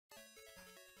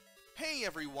Hey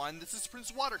everyone, this is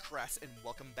PrinceWatercress, and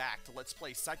welcome back to Let's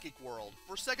Play Psychic World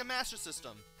for Sega Master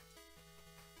System.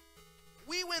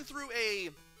 We went through a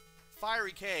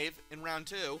fiery cave in round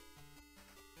 2,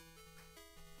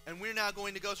 and we're now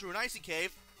going to go through an icy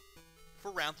cave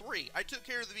for round 3. I took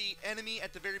care of the enemy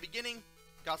at the very beginning,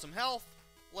 got some health,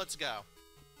 let's go.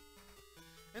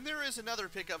 And there is another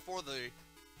pickup for the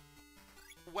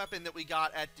weapon that we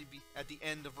got at the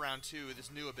end of round 2,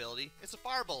 this new ability. It's a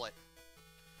fire bullet.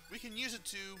 We can use it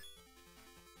to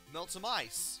melt some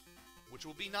ice, which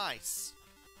will be nice.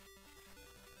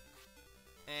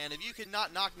 And if you could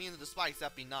not knock me into the spikes,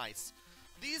 that'd be nice.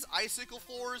 These icicle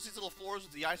floors, these little floors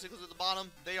with the icicles at the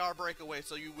bottom, they are breakaway,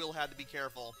 so you will have to be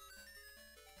careful.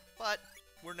 But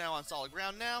we're now on solid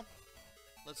ground now.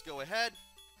 Let's go ahead,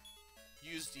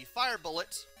 use the fire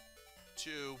bullet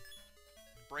to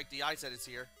break the ice that is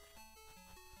here,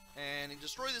 and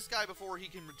destroy this guy before he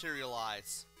can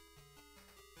materialize.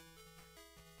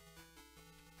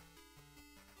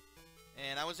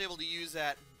 And I was able to use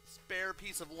that spare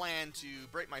piece of land to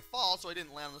break my fall so I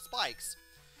didn't land on the spikes.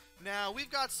 Now, we've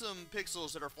got some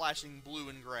pixels that are flashing blue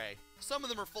and gray. Some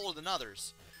of them are fuller than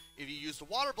others. If you use a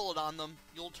water bullet on them,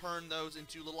 you'll turn those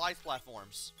into little ice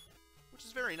platforms, which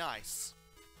is very nice.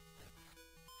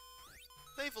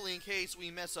 Thankfully, in case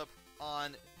we mess up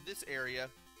on this area,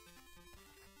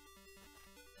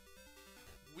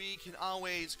 we can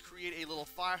always create a little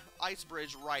ice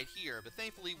bridge right here, but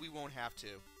thankfully we won't have to.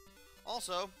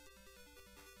 Also,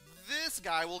 this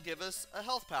guy will give us a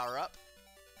health power-up,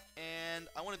 and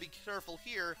I want to be careful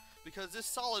here because this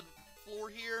solid floor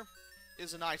here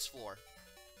is an ice floor.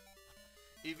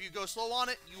 If you go slow on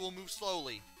it, you will move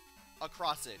slowly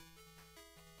across it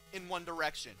in one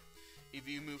direction. If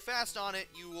you move fast on it,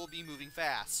 you will be moving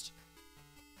fast.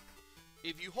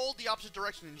 If you hold the opposite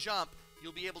direction and jump,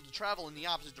 you'll be able to travel in the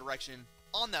opposite direction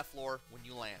on that floor when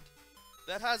you land.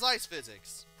 That has ice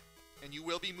physics, and you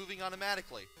will be moving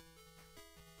automatically.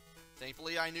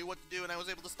 Thankfully, I knew what to do and I was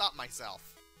able to stop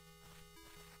myself.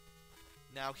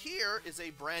 Now here is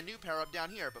a brand new power-up down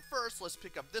here, but first let's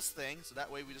pick up this thing, so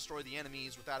that way we destroy the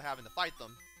enemies without having to fight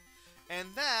them. And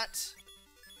that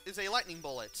is a lightning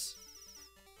bullet.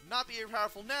 Not very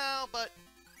powerful now, but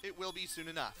it will be soon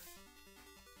enough.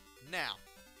 Now,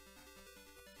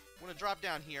 I'm going to drop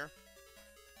down here.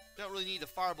 Don't really need the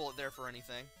fire bullet there for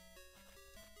anything.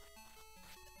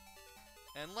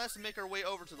 And let's make our way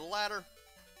over to the ladder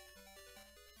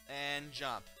and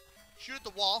jump. Shoot at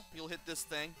the wall, you'll hit this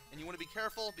thing, and you want to be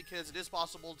careful because it is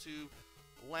possible to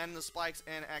land in the spikes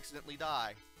and accidentally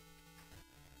die.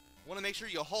 Want to make sure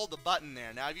you hold the button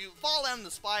there. Now, if you fall down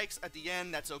the spikes at the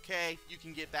end, that's okay. You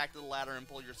can get back to the ladder and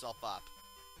pull yourself up.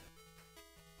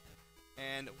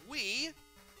 And we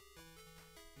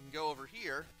can go over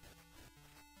here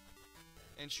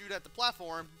and shoot at the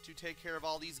platform to take care of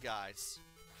all these guys.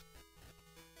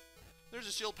 There's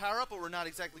a shield power-up, but we're not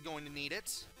exactly going to need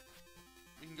it.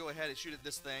 We can go ahead and shoot at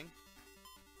this thing.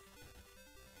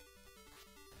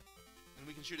 And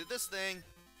we can shoot at this thing,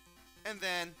 and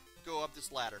then go up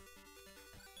this ladder.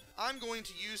 I'm going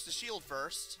to use the shield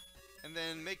first, and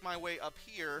then make my way up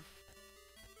here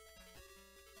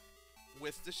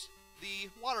with the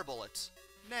water bullet.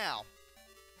 Now,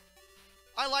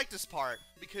 I like this part,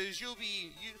 because you'll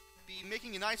be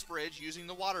making an ice bridge using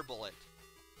the water bullet.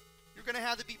 You're going to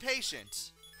have to be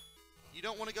patient. You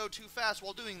don't want to go too fast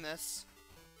while doing this.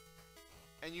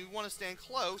 And you want to stand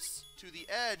close to the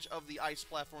edge of the ice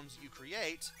platforms you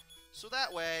create, so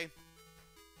that way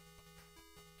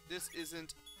this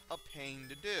isn't a pain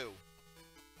to do.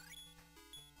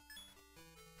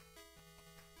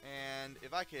 And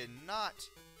if I could not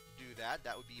do that,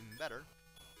 that would be even better.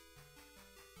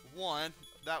 One,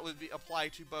 that would apply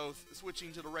to both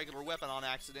switching to the regular weapon on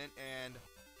accident and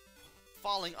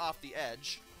falling off the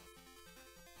edge,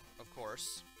 of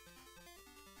course.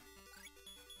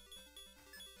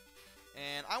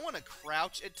 And I want to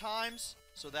crouch at times,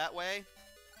 so that way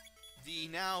the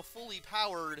now fully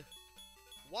powered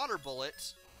water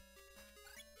bullet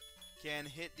can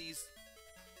hit these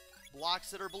blocks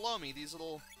that are below me, these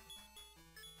little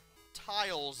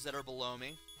tiles that are below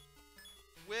me,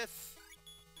 with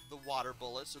the water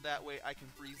bullet, so that way I can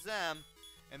freeze them,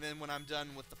 and then when I'm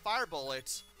done with the fire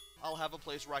bullet, I'll have a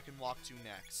place where I can walk to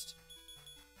next.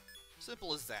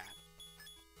 Simple as that.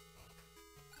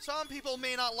 Some people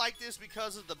may not like this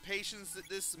because of the patience that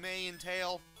this may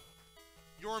entail.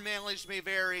 Your mileage may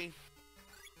vary.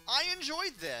 I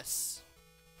enjoyed this.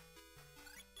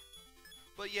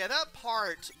 But yeah, that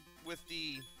part with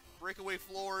the breakaway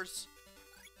floors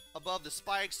above the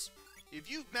spikes, if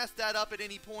you've messed that up at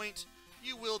any point,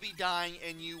 you will be dying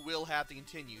and you will have to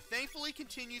continue. Thankfully,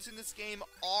 continues in this game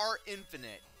are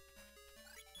infinite.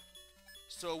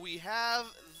 So we have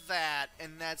that,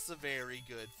 and that's a very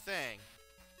good thing.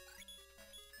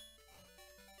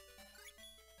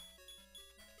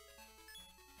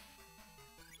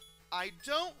 I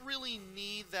don't really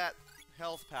need that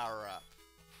health power-up.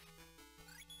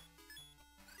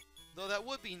 Though that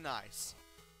would be nice.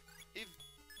 If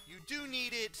you do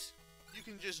need it, you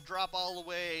can just drop all the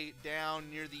way down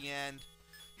near the end.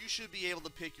 You should be able to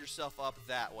pick yourself up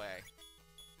that way.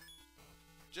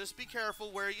 Just be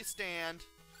careful where you stand.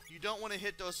 You don't want to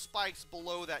hit those spikes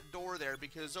below that door there,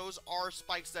 because those are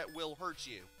spikes that will hurt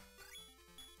you.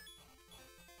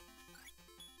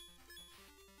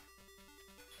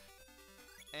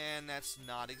 And that's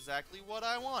not exactly what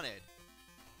I wanted.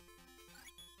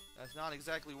 That's not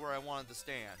exactly where I wanted to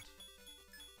stand.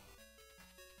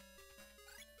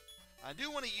 I do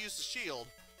want to use the shield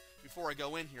before I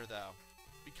go in here, though,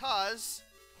 because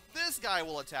this guy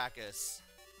will attack us.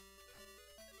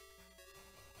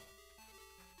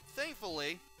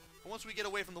 Thankfully, once we get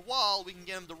away from the wall, we can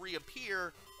get him to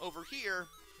reappear over here.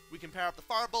 We can power up the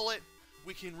fire bullet.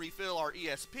 We can refill our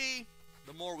ESP.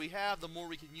 The more we have, the more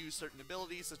we can use certain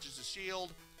abilities, such as the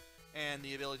shield, and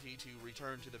the ability to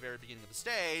return to the very beginning of the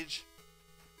stage,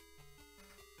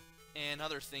 and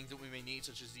other things that we may need,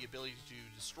 such as the ability to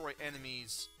destroy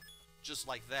enemies just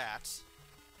like that.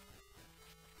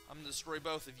 I'm going to destroy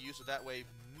both of you, so that way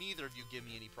neither of you give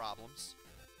me any problems.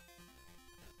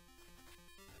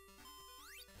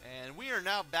 And we are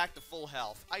now back to full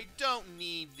health. I don't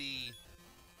need the...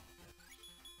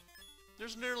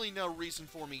 There's nearly no reason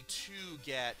for me to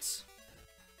get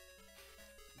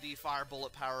the fire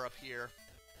bullet power up here,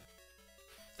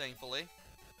 thankfully.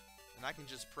 And I can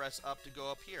just press up to go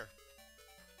up here.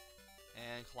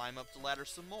 And climb up the ladder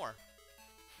some more.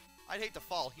 I'd hate to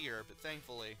fall here, but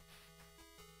thankfully,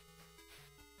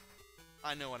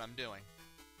 I know what I'm doing.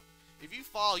 If you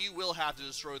fall, you will have to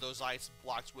destroy those ice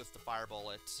blocks with the fire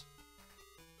bullets.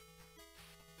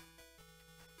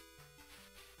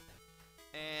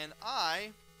 And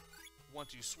I want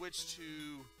to switch to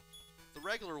the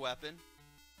regular weapon.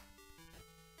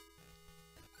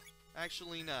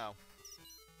 Actually, no.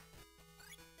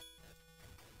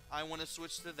 I want to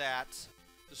switch to that,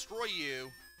 destroy you,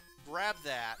 grab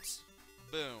that,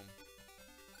 boom.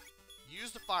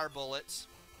 Use the fire bullets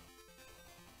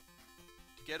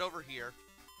to get over here.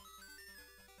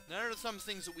 Now there are some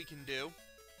things that we can do.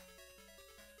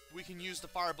 We can use the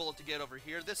fire bullet to get over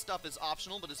here. This stuff is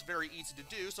optional, but it's very easy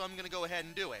to do, so I'm going to go ahead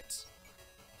and do it.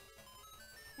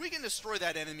 We can destroy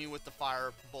that enemy with the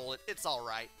fire bullet. It's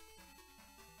alright.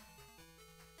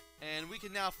 And we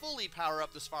can now fully power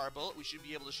up this fire bullet. We should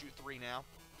be able to shoot 3 now.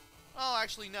 Oh,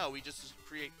 actually, no. We just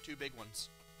create 2 big ones.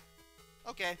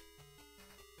 Okay.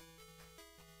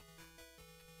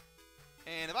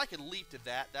 And if I could leap to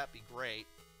that, that'd be great.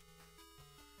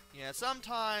 Yeah,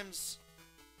 sometimes...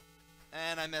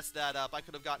 And I messed that up. I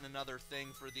could have gotten another thing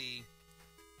for the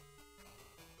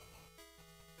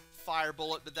fire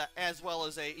bullet, but that, as well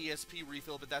as a ESP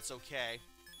refill, but that's okay.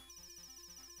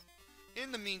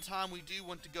 In the meantime, we do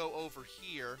want to go over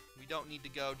here. We don't need to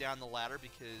go down the ladder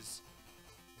because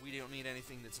we don't need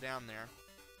anything that's down there.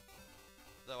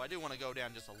 Though I do want to go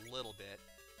down just a little bit.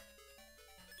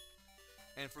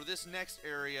 And for this next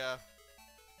area,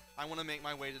 I want to make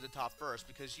my way to the top first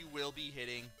because you will be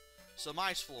hitting some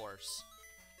ice floors.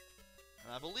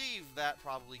 And I believe that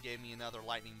probably gave me another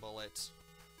lightning bullet.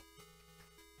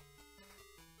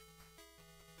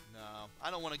 No, I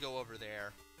don't want to go over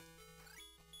there.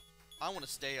 I want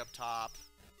to stay up top.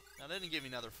 Now, that didn't give me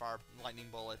another lightning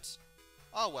bullet.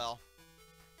 Oh, well.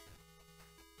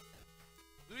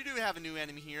 We do have a new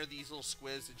enemy here, these little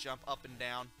squids that jump up and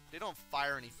down. They don't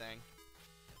fire anything.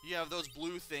 You have those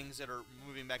blue things that are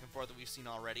moving back and forth that we've seen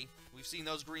already. We've seen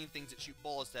those green things that shoot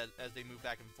bullets as they move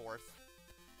back and forth.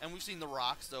 And we've seen the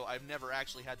rocks, though I've never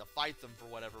actually had to fight them for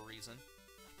whatever reason.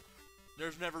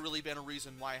 There's never really been a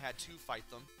reason why I had to fight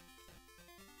them.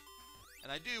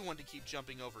 And I do want to keep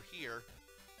jumping over here.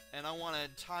 And I want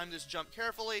to time this jump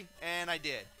carefully, and I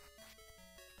did.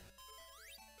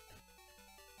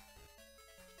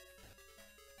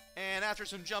 And after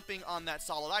some jumping on that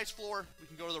solid ice floor, we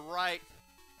can go to the right.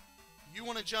 You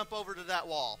want to jump over to that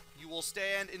wall. You will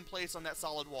stand in place on that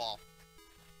solid wall.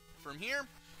 From here,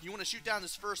 you want to shoot down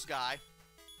this first guy.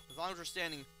 As long as we're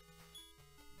standing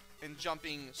and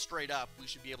jumping straight up, we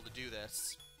should be able to do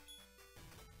this.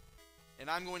 And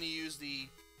I'm going to use the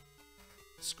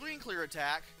screen clear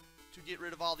attack to get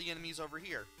rid of all the enemies over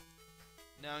here.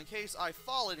 Now, in case I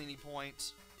fall at any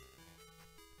point,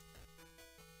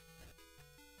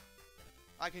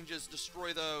 I can just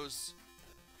destroy those.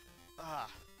 Ah.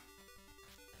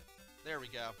 There we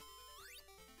go.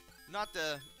 Not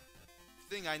the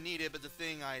thing I needed, but the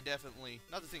thing I definitely...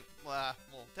 Not the thing... well,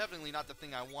 definitely not the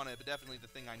thing I wanted, but definitely the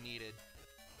thing I needed.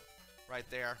 Right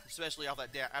there. Especially off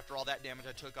that after all that damage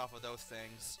I took off of those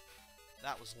things.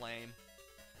 That was lame.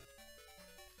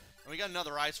 And we got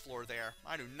another ice floor there.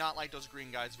 I do not like those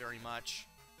green guys very much.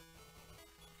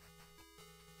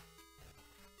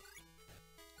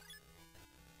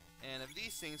 And if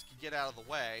these things can get out of the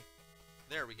way...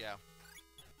 There we go.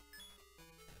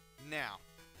 Now,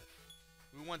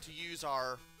 we want to use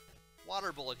our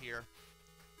water bullet here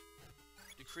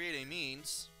to create a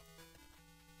means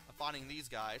of finding these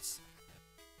guys.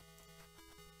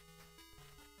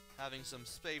 Having some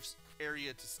space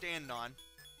area to stand on.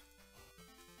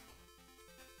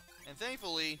 And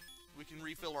thankfully, we can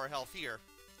refill our health here.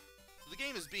 So the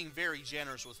game is being very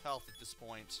generous with health at this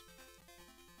point.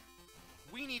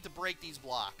 We need to break these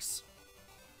blocks.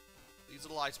 These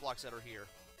little ice blocks that are here.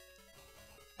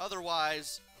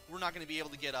 Otherwise, we're not going to be able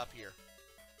to get up here.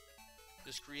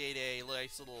 Just create a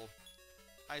nice little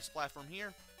ice platform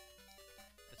here.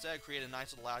 Instead, create a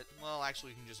nice little... Well,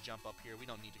 actually, we can just jump up here. We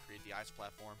don't need to create the ice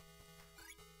platform.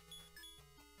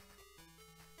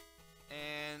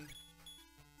 And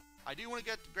I do want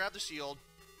to grab the shield.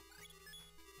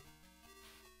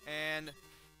 And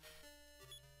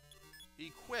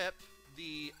equip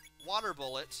the water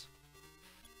bullet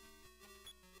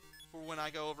for when I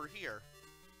go over here.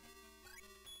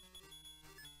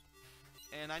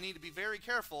 And I need to be very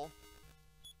careful.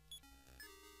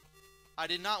 I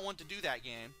did not want to do that,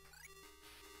 game.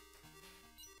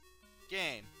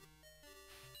 Game.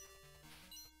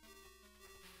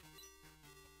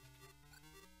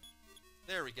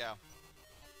 There we go.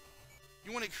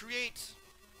 You want to create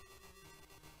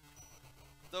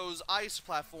those ice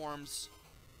platforms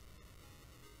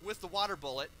with the water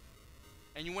bullet,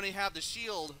 and you want to have the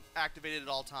shield activated at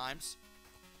all times,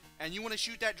 and you want to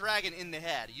shoot that dragon in the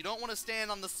head. You don't want to stand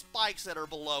on the spikes that are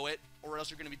below it, or else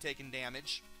you're going to be taking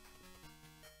damage.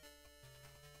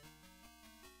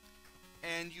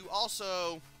 And you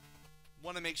also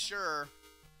want to make sure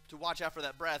to watch out for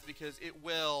that breath, because it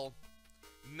will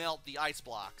melt the ice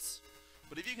blocks.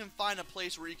 But if you can find a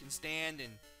place where you can stand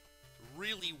and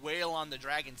really wail on the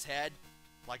dragon's head,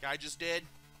 like I just did,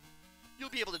 you'll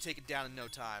be able to take it down in no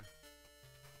time.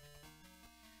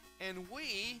 And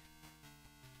we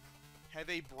have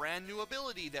a brand new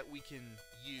ability that we can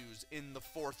use in the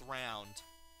 4th round.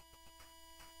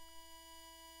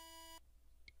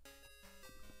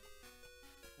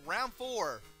 Round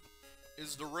 4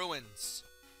 is the ruins.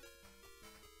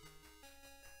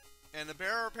 And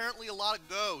there are apparently a lot of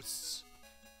ghosts.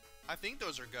 I think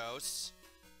those are ghosts.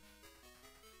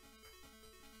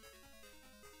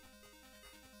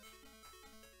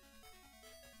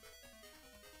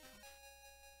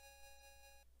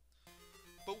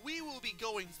 But we will be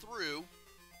going through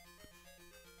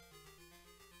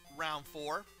round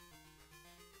 4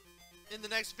 in the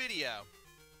next video.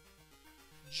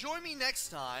 Join me next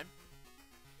time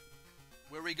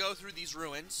where we go through these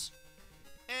ruins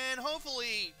and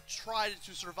hopefully try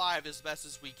to survive as best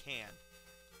as we can.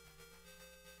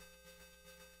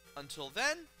 Until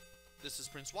then, this is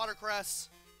PrinceWatercress.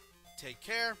 Take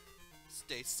care,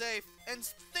 stay safe, and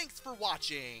thanks for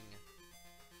watching.